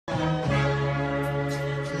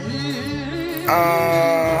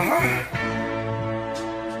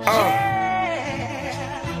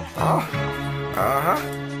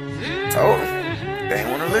Told them. They ain't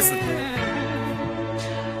wanna listen.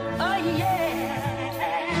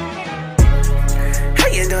 How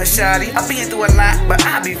you doing, shawty? I've been through a lot, but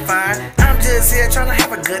I'll be fine. I'm just here trying to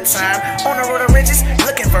have a good time. On the road of riches,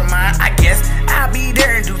 looking for mine. I guess I'll be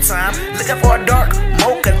there in due time. Looking for a dark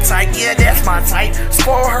mocha type. Yeah, that's my type.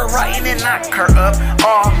 Spoil her right and then knock her up.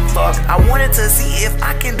 Oh, fuck. I wanted to see if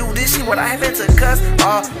I can do this shit without having to cuss.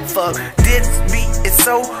 Oh, fuck. This beat is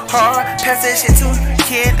so hard. Pass that shit to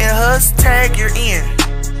Ken and Hus. Tag, you're in.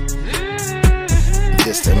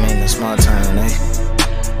 Just to make a small time, eh?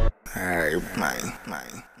 Alright, man.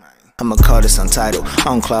 I'ma call this untitled.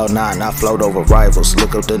 On cloud 9, I float over rivals.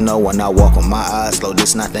 Look up to no one, I walk with my eyes slow.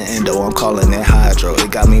 This not the endo, I'm calling it hydro. It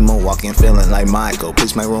got me moonwalking, feeling like Michael.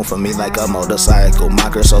 Please make room for me like a motorcycle. My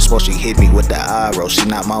girl so spoiled, she hit me with the eye roll. She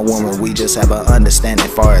not my woman, we just have an understanding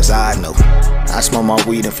far as I know. I smoke my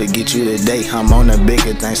weed and forget you today. I'm on the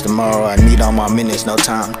bigger things tomorrow. I need all my minutes, no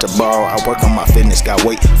time to borrow. I work on my fitness, got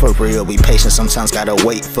wait for real. Be patient, sometimes gotta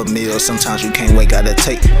wait for meals. Sometimes you can't wait, gotta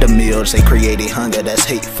take the meals. They created hunger, that's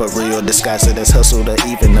hate for real. Disguise it as hustle to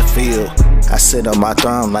even the field. I sit on my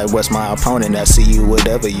throne like what's my opponent. I see you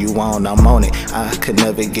whatever you want, I'm on it. I could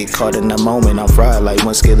never get caught in the moment. I'm fried like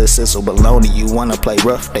one skillet sizzle baloney. You wanna play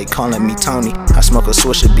rough, they calling me Tony. I smoke a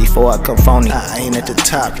swisher before I come phony. I ain't at the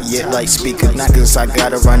top yet like speaker. Not cause I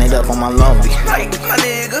gotta run it up on my lonely. Like my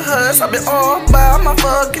nigga Hus, I've been all by my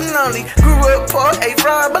fucking lonely. Grew up poor, ate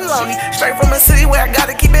fried bologna. Straight from a city where I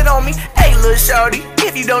gotta keep it on me. Hey little shorty,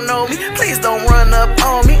 if you don't know me, please don't run up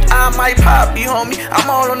on me. I might pop you, homie. I'm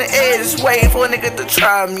all on the edge, waiting for a nigga to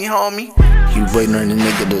try me, homie. You waiting on a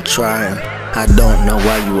nigga to try him. I don't know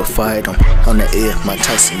why you would fight him. On the ear, my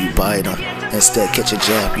Tyson, you bite him. Instead, catch a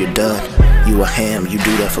jab, you're done. You a ham, you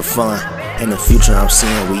do that for fun. In the future, I'm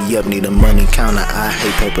seeing we up, need a money counter. I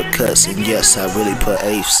hate paper cuts, and yes, I really put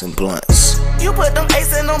eighths in blunts. You put them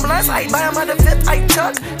eights in them blunts, I buy them by the fifth, I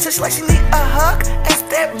chuck. Just like she need a hug. Ain't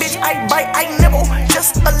that bitch, I bite, I nibble,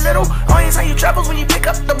 just a little. Only time you troubles when you pick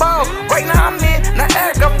up the ball. Right now I'm in, now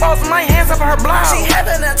Erica falls my hands up her blouse. She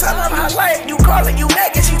having a time of her life, you calling you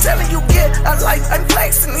naked, she telling you get a life. I'm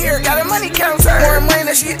flexing here, got a money counter, more money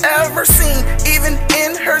than she ever seen. Even